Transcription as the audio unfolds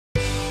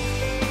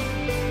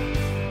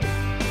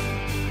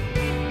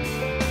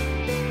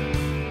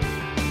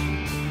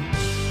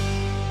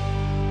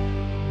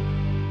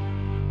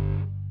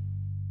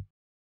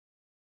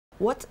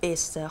What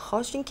is the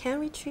Hoshin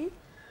Kanri tree?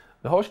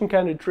 The Hoshin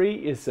Kanri tree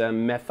is a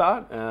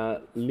method,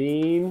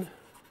 lean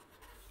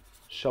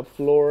shop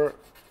floor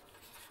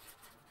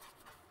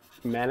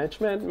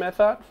management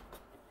method,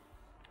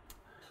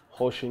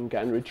 Hoshin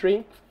Kanri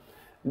tree,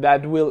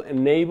 that will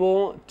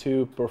enable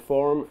to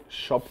perform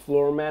shop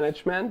floor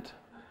management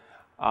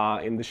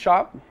in the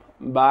shop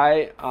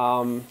by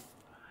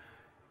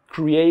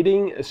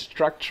creating a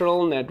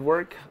structural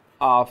network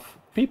of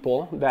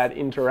people that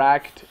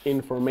interact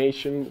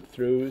information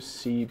through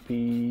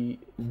CPDNA.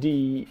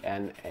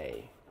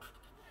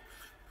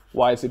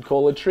 Why is it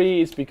called a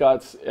tree? It's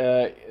because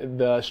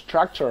the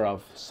structure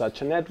of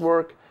such a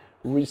network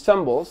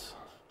resembles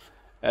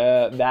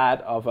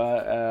that of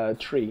a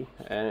tree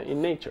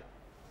in nature.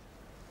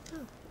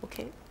 Oh,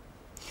 okay.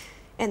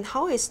 And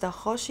how is the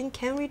Hoshin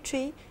Kanri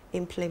tree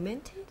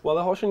implemented? Well,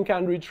 the Hoshin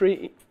Kanri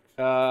tree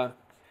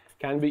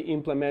can be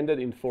implemented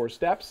in 4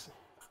 steps.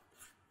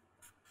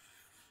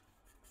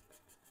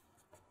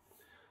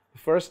 The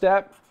first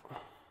step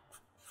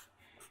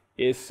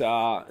is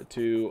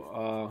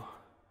to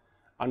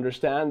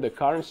understand the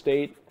current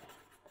state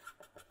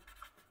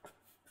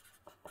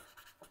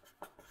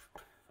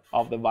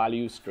of the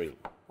value stream.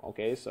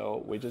 Okay,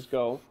 so we just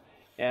go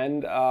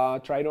and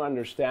try to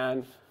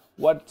understand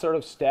what sort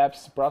of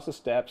steps, process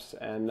steps,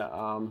 and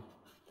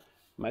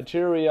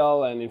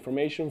material and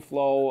information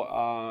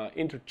flow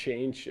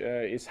interchange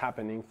is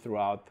happening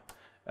throughout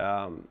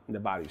the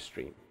value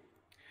stream.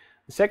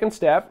 The second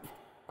step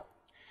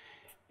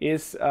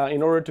is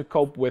in order to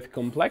cope with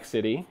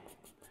complexity,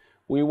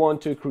 we want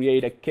to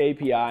create a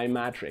KPI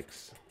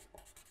matrix.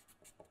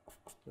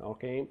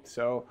 Okay,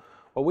 so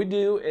what we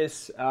do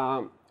is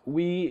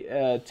we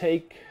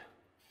take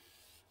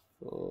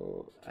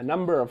a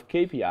number of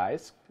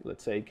KPIs,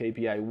 let's say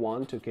KPI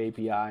 1 to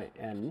KPI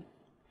n,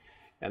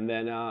 and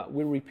then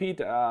we repeat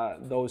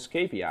those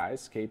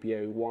KPIs,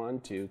 KPI 1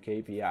 to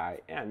KPI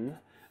n,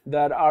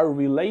 that are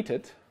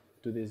related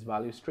to this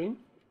value stream.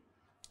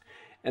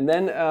 And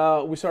then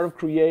we sort of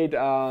create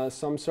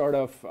some sort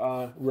of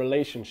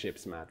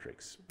relationships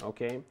matrix,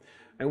 okay?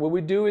 And what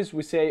we do is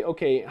we say,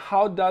 okay,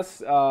 how does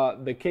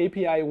the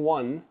KPI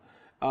 1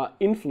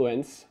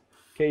 influence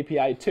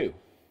KPI 2?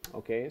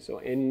 Okay, so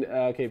in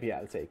KPI,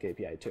 let's say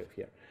KPI 2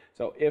 here.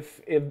 So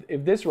if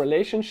this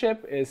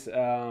relationship is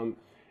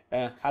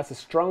has a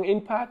strong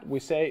impact, we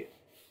say,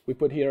 we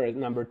put here a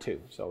number 2.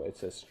 So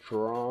it's a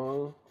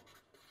strong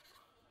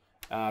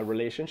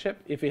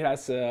relationship. If it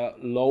has a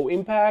low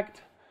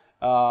impact,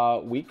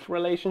 weak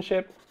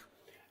relationship,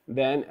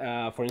 then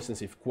for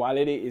instance, if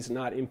quality is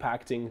not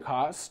impacting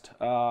cost,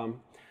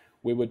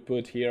 we would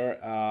put here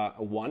a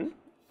 1.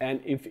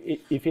 And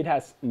if it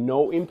has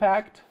no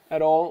impact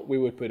at all, we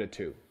would put a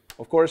 2.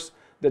 Of course,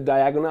 the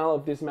diagonal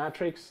of this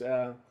matrix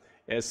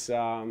is,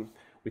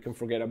 we can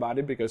forget about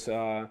it because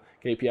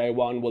KPI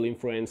 1 will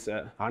influence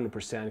 100%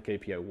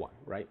 KPI 1,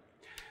 right?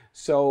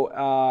 So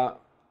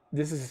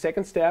this is the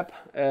second step.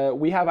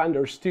 We have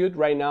understood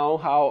right now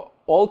how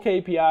all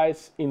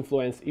KPIs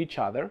influence each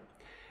other.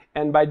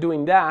 And by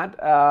doing that,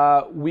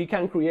 we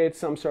can create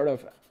some sort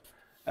of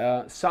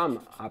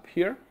sum up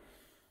here.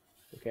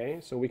 Okay,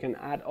 so we can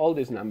add all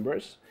these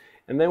numbers.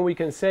 And then we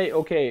can say,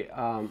 okay,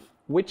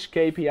 which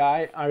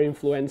KPI are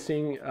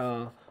influencing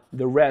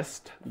the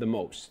rest the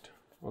most.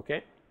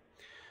 Okay?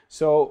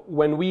 So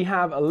when we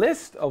have a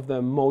list of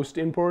the most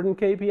important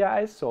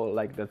KPIs, so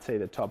like let's say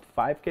the top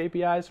 5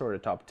 KPIs or the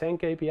top 10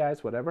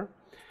 KPIs, whatever,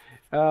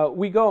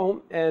 we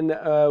go and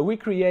we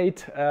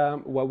create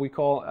what we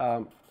call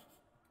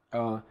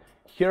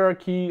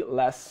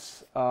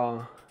hierarchy-less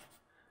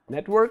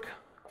network,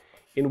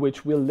 in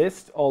which we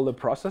list all the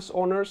process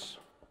owners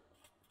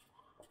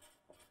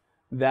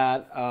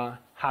that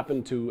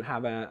happen to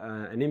have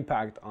an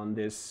impact on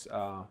this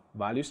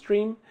value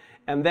stream.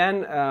 And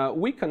then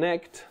we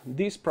connect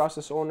these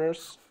process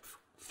owners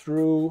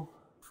through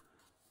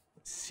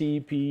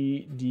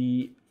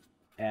CPDNA.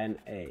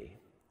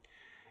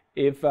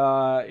 If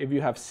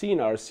you have seen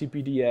our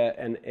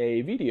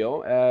CPDNA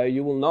video,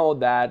 you will know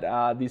that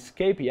this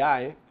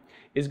KPI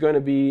is going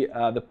to be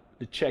the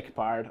check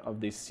part of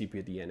this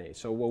CPDNA.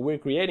 So what we're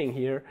creating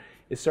here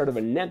is sort of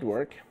a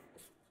network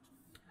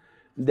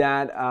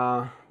that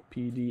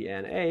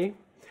PDNA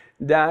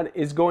that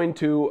is going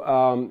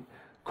to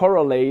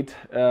correlate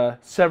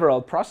several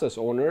process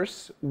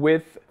owners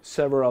with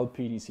several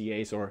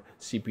PDCAs or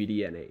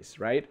CPDNAs,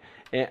 right?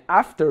 And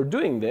after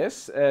doing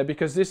this,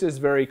 because this is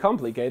very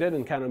complicated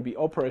and cannot be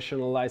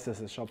operationalized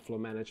as a shop floor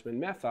management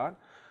method,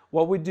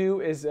 what we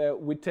do is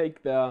we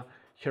take the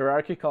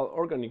hierarchical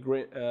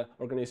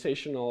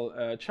organizational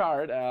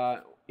chart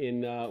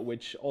in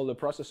which all the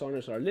process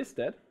owners are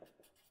listed.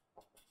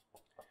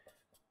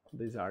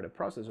 These are the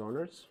process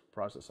owners.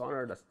 Process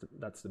owner,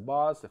 that's the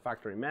boss, the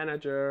factory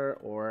manager,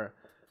 or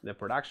the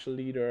production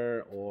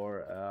leader,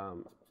 or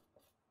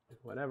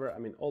whatever. I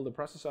mean, all the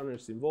process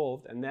owners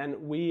involved. And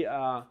then we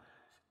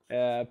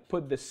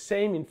put the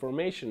same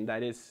information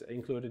that is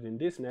included in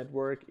this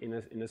network in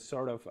a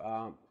sort of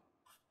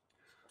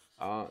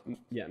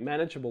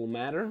manageable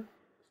manner.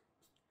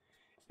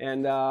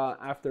 And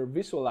after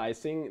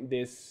visualizing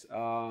this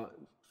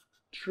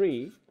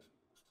tree,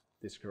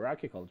 this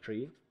hierarchical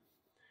tree,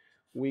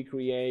 we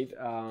create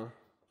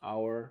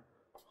our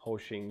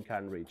Hoshin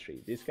Kanri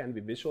tree. This can be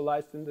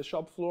visualized in the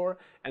shop floor,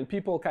 and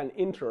people can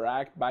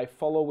interact by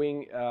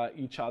following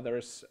each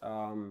other's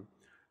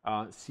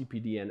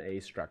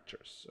cpDNA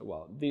structures.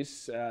 Well,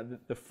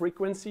 the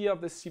frequency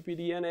of the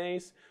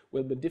cpDNAs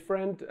will be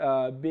different,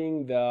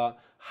 being the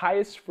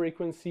highest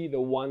frequency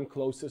the one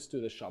closest to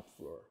the shop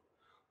floor.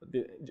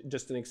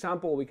 Just an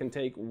example, we can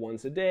take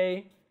once a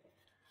day,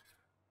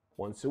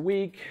 once a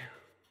week,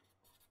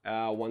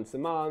 once a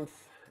month,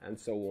 and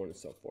so on and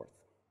so forth.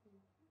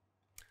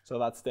 So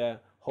that's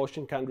the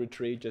Hoshin Kanri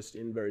tree, just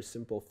in very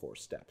simple 4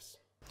 steps.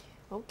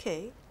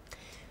 Okay.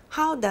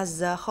 How does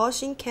the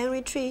Hoshin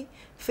Kanri tree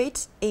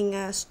fit in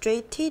a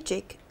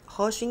strategic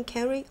Hoshin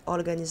Kanri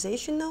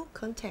organizational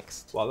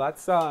context? Well,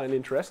 that's an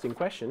interesting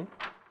question.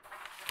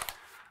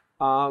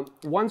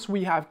 Once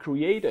we have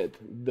created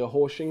the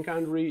Hoshin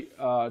Kanri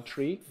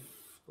tree,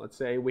 let's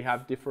say we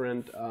have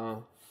different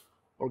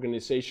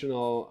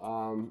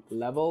organizational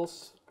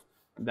levels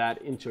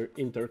that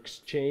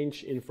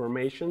interchange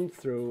information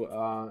through,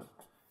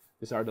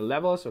 these are the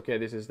levels. Okay,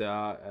 this is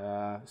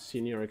the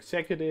senior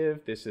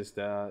executive, this is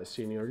the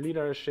senior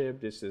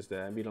leadership, this is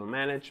the middle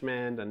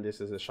management, and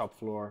this is the shop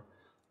floor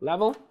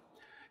level.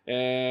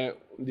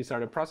 These are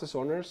the process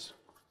owners.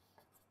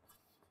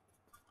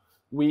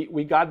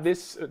 We got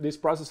these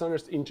process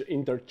owners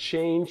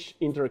interexchange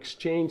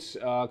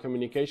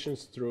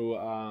communications through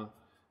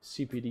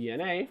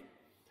cpDNA.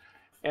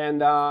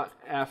 And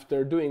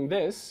after doing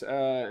this,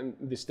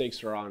 this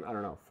takes around, I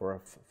don't know,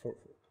 for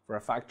a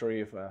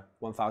factory of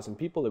 1,000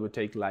 people, it would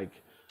take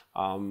like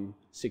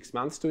 6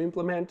 months to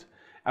implement.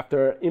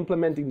 After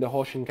implementing the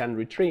Hoshin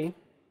Kanri tree,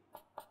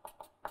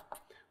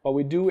 what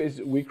we do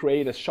is we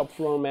create a shop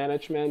floor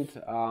management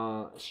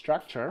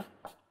structure,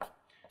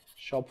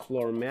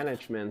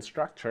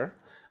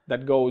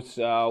 that goes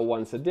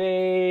once a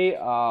day,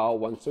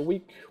 once a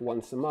week,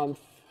 once a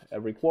month,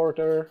 every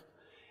quarter.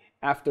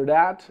 After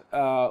that,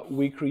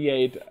 we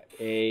create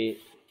an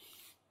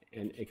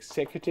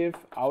executive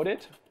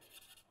audit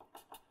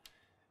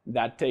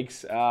that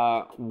takes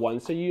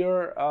once a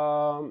year,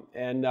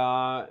 and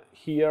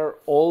here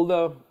all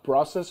the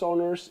process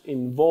owners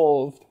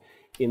involved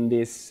in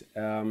this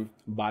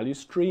value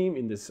stream,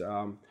 in this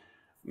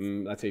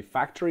let's say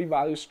factory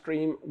value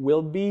stream,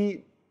 will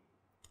be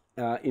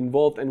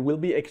involved and will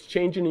be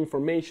exchanging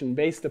information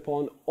based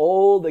upon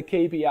all the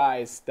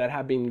KPIs that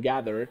have been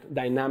gathered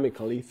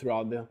dynamically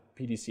throughout the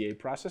PDCA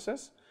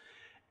processes.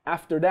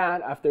 After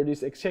that, after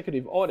this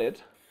executive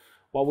audit,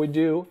 what we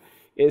do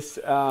is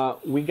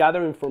we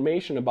gather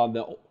information about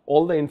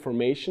all the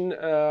information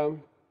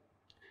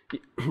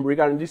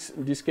regarding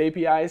these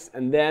KPIs,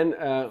 and then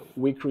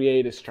we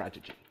create a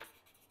strategy,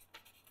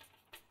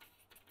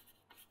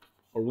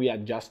 or we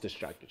adjust the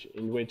strategy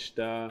in which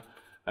the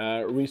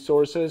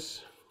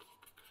resources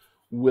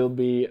will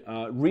be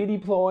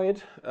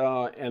redeployed,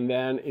 and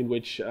then in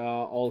which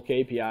all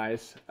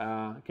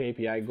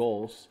KPI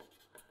goals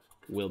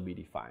will be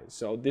defined.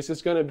 So this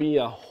is going to be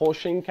a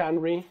Hoshin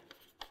Kanri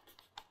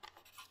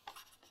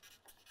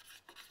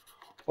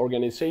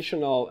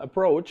organizational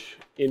approach,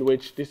 in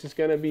which this is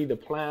going to be the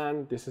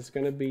plan, this is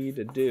going to be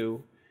the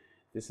do,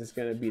 this is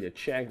going to be the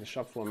check, the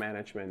shop floor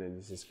management, and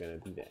this is going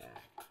to be the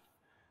act.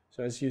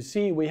 So as you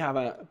see, we have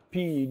a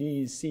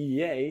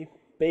PDCA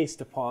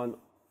based upon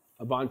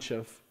a bunch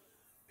of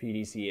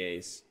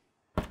PDCAs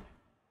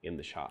in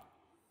the shop.